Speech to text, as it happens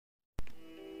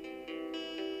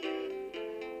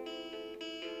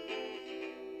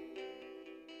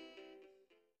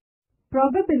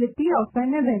Probability of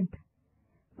an event.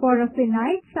 For a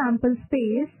finite sample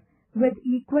space with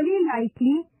equally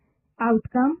likely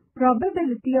outcome,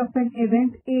 probability of an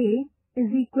event A is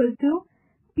equal to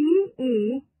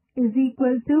PA is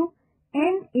equal to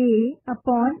NA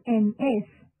upon NS,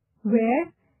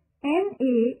 where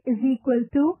NA is equal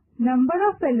to number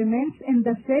of elements in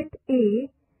the set A,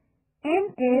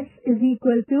 NS is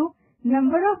equal to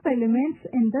number of elements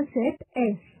in the set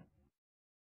S.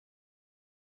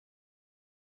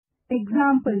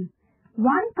 Example: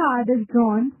 one card is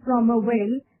drawn from a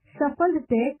well-shuffled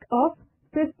deck of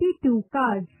 52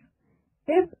 cards.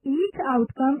 If each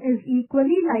outcome is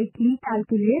equally likely,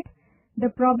 calculate the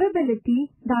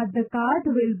probability that the card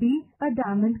will be a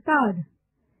diamond card.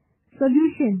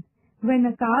 Solution: when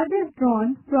a card is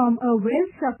drawn from a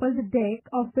well-shuffled deck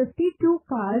of 52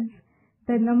 cards,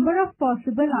 the number of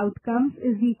possible outcomes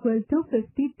is equal to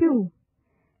 52.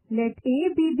 Let A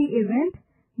be the event.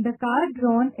 The card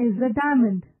drawn is a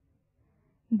diamond.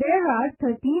 There are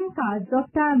 13 cards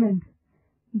of diamond.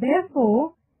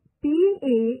 Therefore,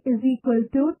 PA is equal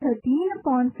to 13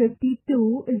 upon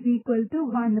 52 is equal to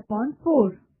 1 upon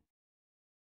 4.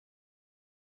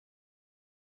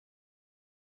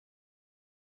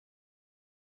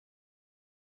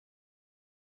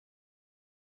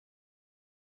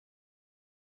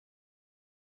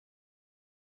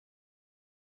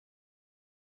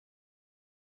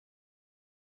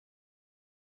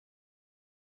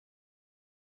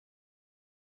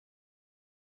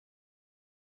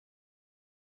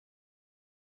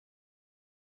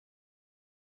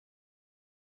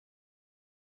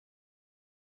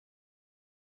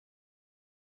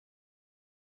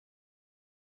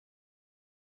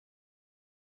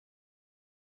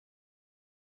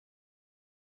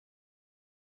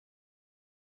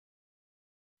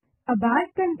 A bag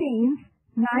contains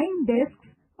 9 discs,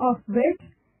 of which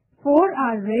 4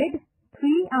 are red,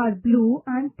 3 are blue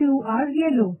and 2 are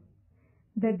yellow.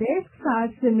 The discs are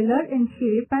similar in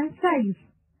shape and size.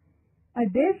 A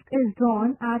disc is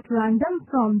drawn at random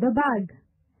from the bag.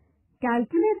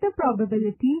 Calculate the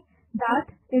probability that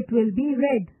it will be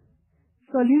red.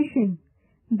 Solution: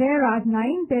 there are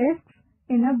 9 discs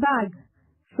in a bag,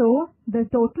 so the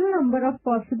total number of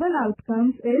possible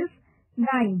outcomes is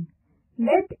 9.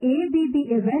 Let A be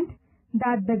the event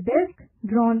that the disc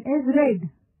drawn is red.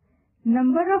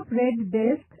 Number of red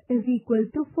discs is equal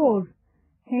to 4.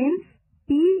 Hence,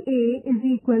 PA is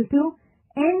equal to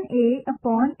NA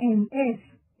upon NS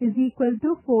is equal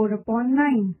to 4 upon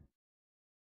 9.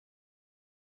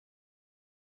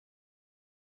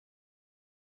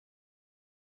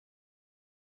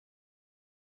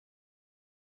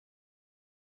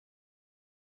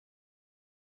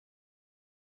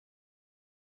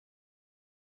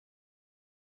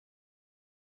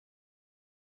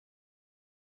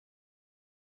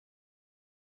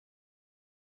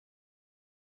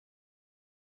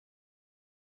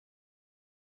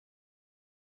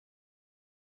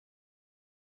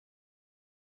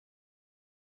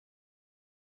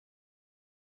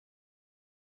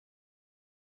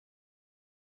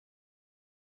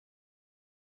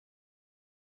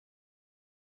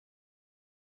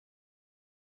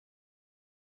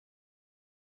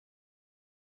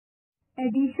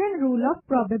 Addition rule of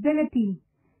probability.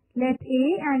 Let A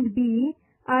and B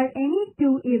are any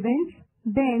two events,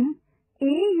 then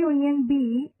A union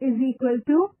B is equal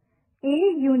to A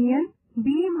union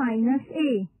B minus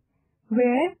A,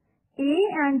 where A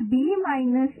and B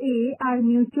minus A are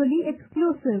mutually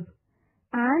exclusive,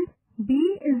 and B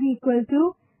is equal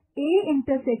to A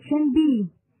intersection B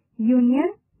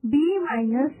union B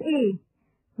minus A,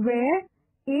 where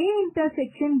A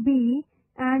intersection B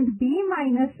and B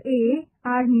minus A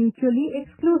are mutually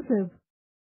exclusive.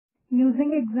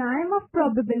 Using exam of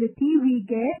probability, we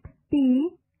get P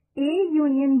A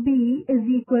union B is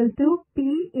equal to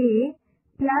PA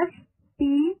plus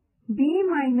P B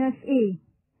minus A,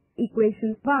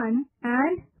 equation 1,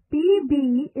 and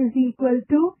PB is equal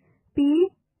to P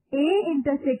A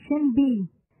intersection B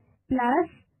plus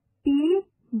P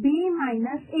B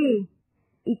minus A,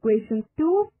 equation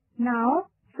 2. Now,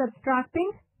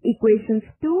 subtracting equations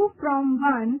 2 from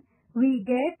 1, we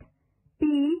get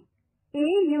P A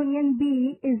union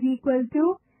B is equal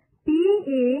to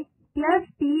PA plus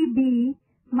PB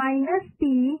minus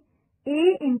P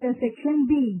A intersection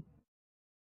B.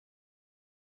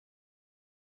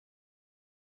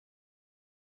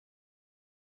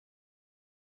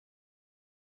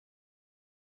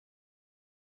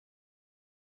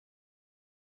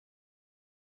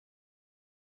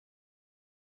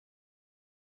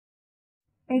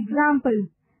 Example: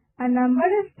 a number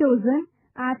is chosen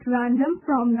at random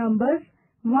from numbers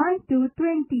 1 to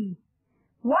 20.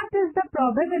 What is the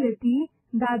probability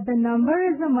that the number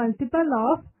is a multiple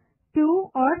of 2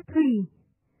 or 3?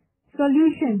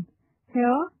 Solution.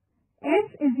 Here,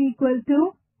 S is equal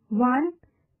to 1,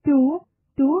 2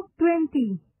 to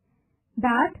 20.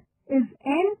 That is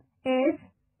NS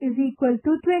is equal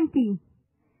to 20.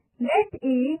 Let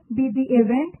A be the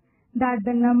event that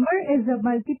the number is a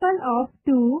multiple of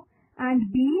 2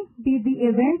 and B be the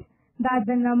event that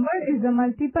the number is a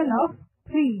multiple of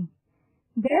 3.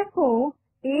 Therefore,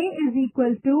 A is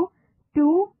equal to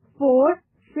 2, 4,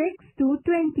 6 to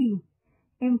 20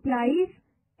 implies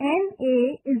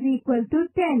NA is equal to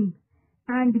 10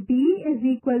 and B is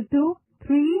equal to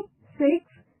 3, 6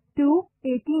 to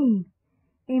 18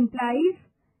 implies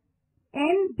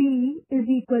NB is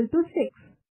equal to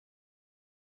 6.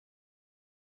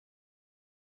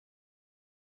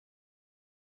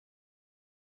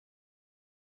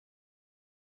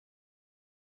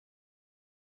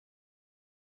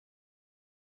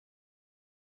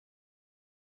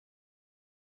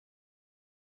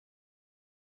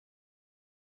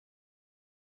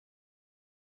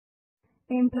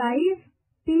 Implies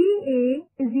PA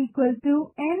is equal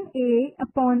to NA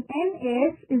upon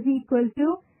NS is equal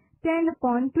to 10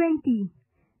 upon 20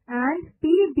 and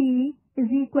PB is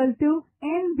equal to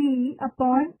NB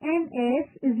upon NS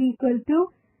is equal to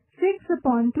 6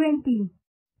 upon 20.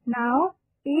 Now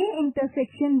A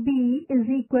intersection B is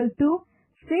equal to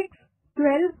 6,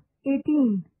 12,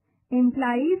 18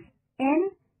 implies N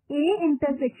A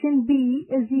intersection B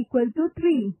is equal to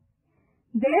 3.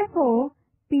 Therefore,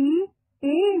 P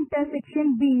A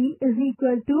intersection B is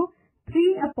equal to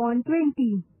 3 upon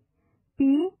 20.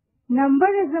 P number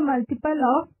is a multiple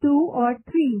of 2 or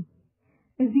 3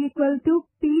 is equal to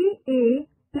PA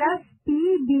plus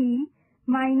PB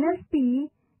minus P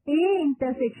A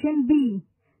intersection B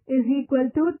is equal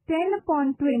to 10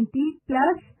 upon 20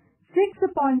 plus 6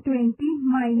 upon 20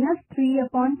 minus 3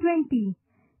 upon 20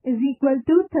 is equal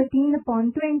to 13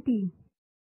 upon 20.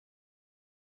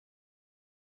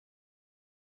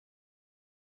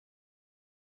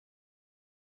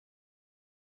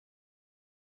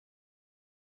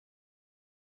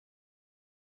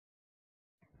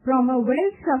 From a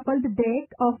well-shuffled deck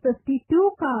of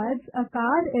 52 cards, a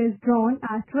card is drawn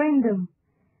at random.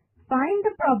 Find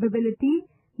the probability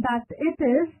that it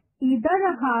is either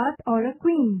a heart or a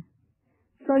queen.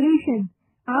 Solution.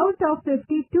 Out of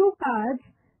 52 cards,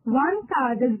 one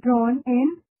card is drawn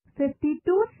in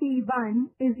 52C1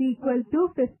 is equal to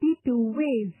 52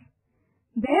 ways.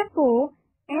 Therefore,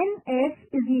 NS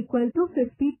is equal to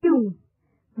 52,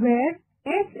 where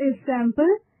S is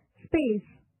sample space.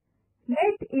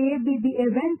 Let A be the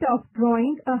event of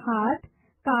drawing a heart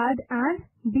card and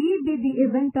B be the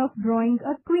event of drawing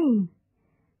a queen.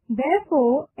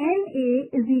 Therefore, NA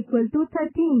is equal to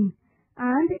 13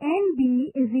 and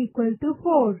NB is equal to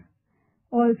 4.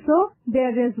 Also,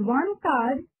 there is one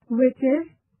card which is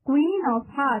Queen of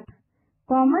Heart,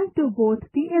 common to both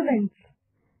the events.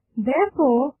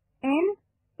 Therefore,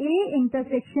 NA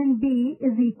intersection B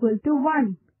is equal to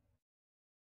 1.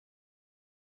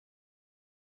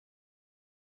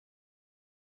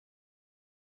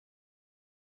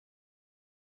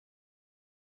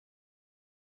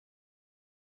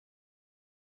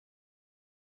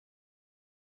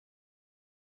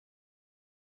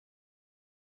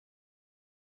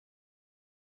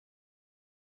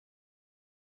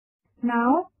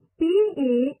 Now,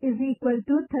 PA is equal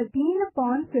to 13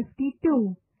 upon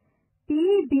 52.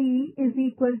 PB is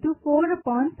equal to 4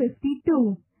 upon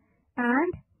 52.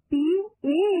 And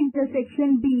PA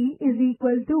intersection B is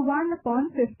equal to 1 upon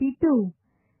 52.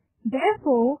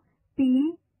 Therefore,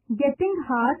 P getting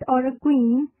heart or a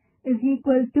queen is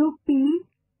equal to P,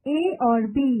 A or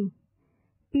B.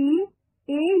 P,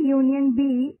 A union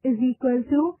B is equal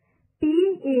to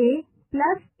PA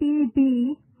plus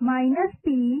PB minus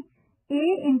P, A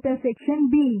intersection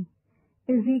B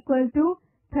is equal to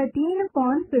 13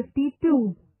 upon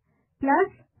 52 plus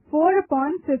 4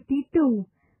 upon 52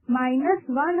 minus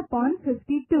 1 upon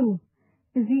 52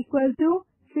 is equal to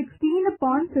 16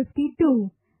 upon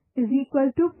 52 is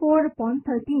equal to 4 upon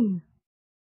 13.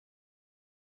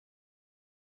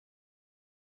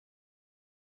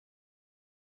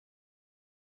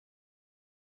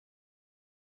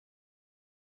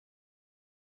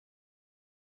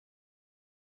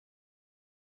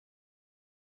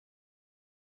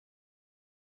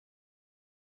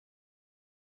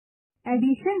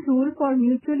 Addition rule for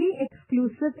mutually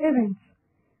exclusive events.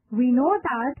 We know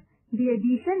that the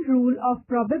addition rule of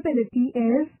probability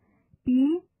is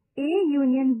P A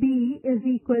union B is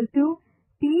equal to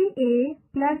PA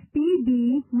plus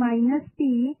PB minus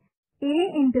P A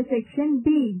intersection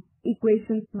B.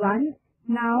 Equation 1.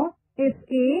 Now, If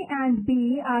A and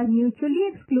B are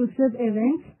mutually exclusive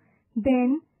events,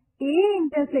 then A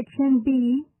intersection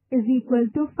B is equal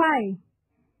to phi,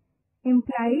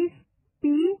 implies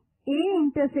P A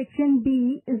intersection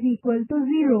B is equal to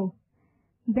 0.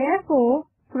 Therefore,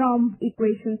 from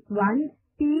equations 1,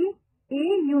 P A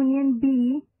union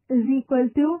B is equal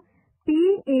to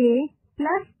P A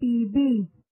plus P B.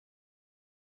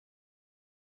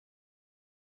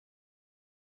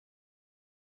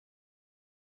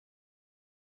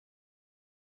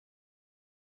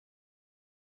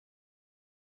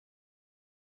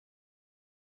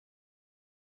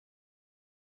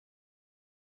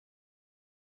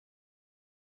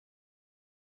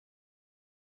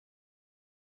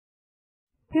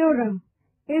 Theorem: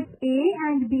 if A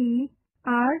and B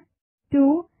are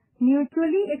two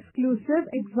mutually exclusive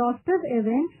exhaustive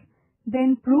events,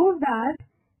 then prove that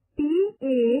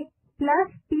PA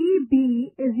plus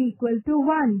PB is equal to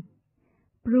 1.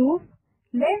 Proof: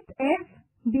 let S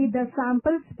be the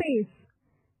sample space.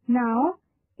 Now,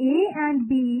 A and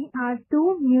B are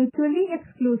two mutually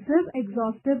exclusive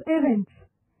exhaustive events.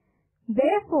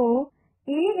 Therefore,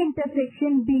 A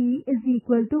intersection B is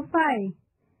equal to phi.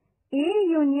 A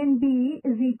union B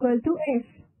is equal to S.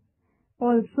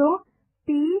 Also,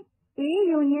 P A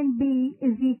union B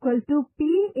is equal to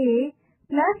PA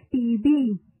plus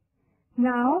PB.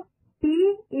 Now, P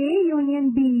A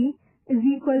union B is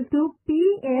equal to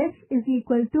PS is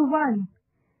equal to 1.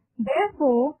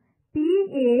 Therefore,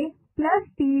 PA plus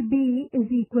PB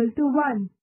is equal to 1.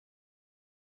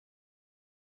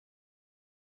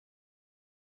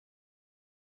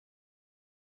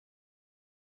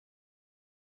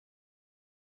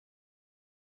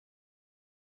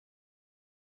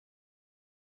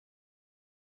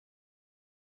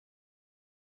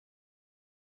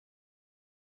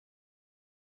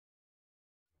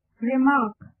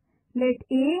 Remark: let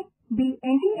A be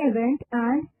any event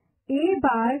and A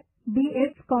bar be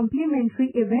its complementary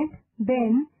event,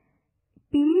 then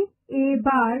P A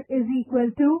bar is equal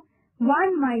to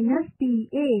 1 minus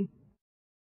PA.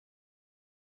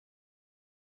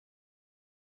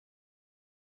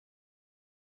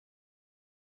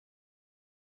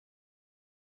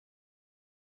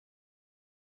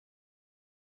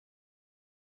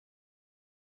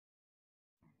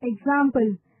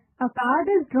 Example: a card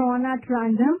is drawn at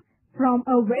random from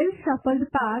a well-shuffled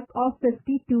pack of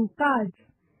 52 cards.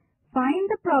 Find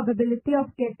the probability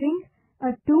of getting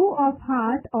a 2 of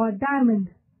heart or diamond.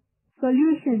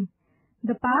 Solution: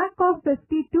 the pack of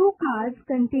 52 cards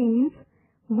contains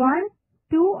 1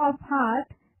 2 of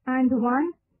heart and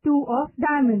 1 2 of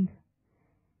diamond.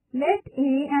 Let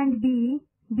A and B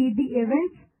be the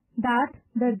events that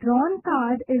the drawn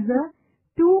card is a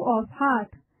 2 of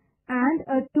heart and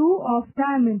a 2 of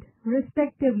diamond,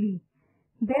 respectively.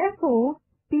 Therefore,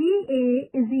 PA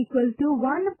is equal to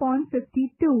 1 upon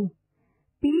 52.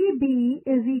 PB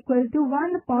is equal to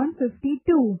 1 upon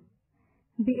 52.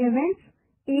 The events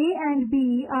A and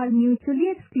B are mutually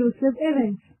exclusive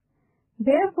events.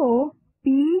 Therefore,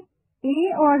 P, A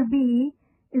or B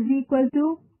is equal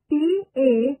to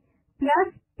PA plus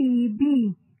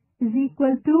PB is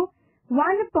equal to 1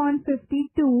 upon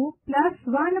 52 plus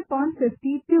 1 upon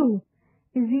 52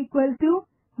 is equal to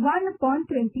 1 upon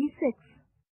 26.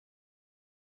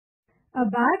 A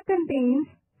bag contains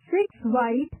 6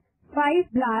 white,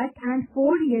 5 black and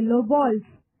 4 yellow balls.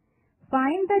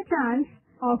 Find the chance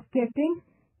of getting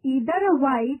either a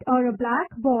white or a black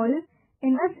ball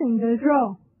in a single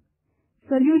draw.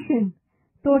 Solution: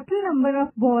 total number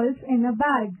of balls in a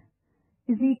bag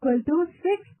is equal to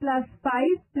 6 plus 5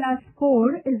 plus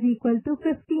 4 is equal to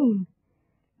 15.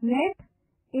 Let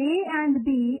A and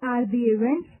B are the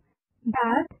events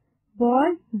that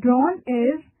ball drawn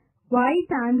is white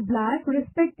and black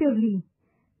respectively.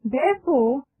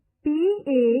 Therefore,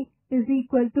 PA is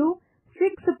equal to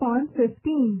 6 upon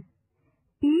 15.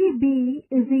 PB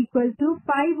is equal to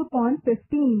 5 upon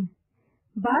 15.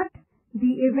 But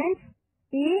the events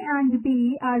A and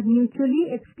B are mutually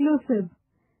exclusive.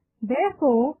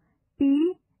 Therefore,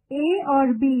 P, A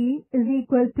or B is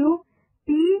equal to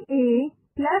PA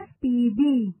plus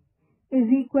PB is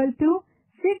equal to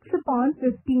 6 upon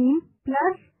 15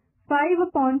 plus 5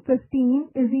 upon 15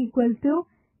 is equal to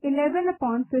 11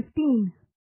 upon 15.